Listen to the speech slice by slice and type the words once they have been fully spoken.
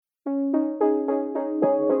I'm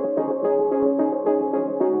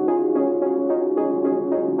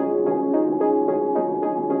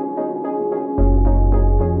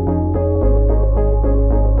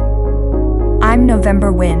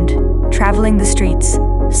November wind, traveling the streets,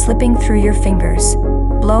 slipping through your fingers,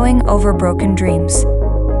 blowing over broken dreams,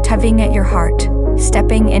 tugging at your heart,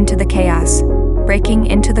 stepping into the chaos, breaking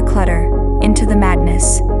into the clutter, into the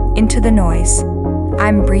madness, into the noise.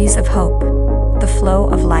 I'm breeze of hope, the flow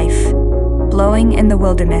of life, blowing in the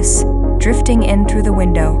wilderness, drifting in through the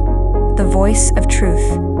window, the voice of truth,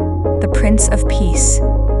 the Prince of Peace,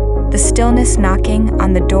 the stillness knocking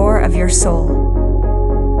on the door of your soul.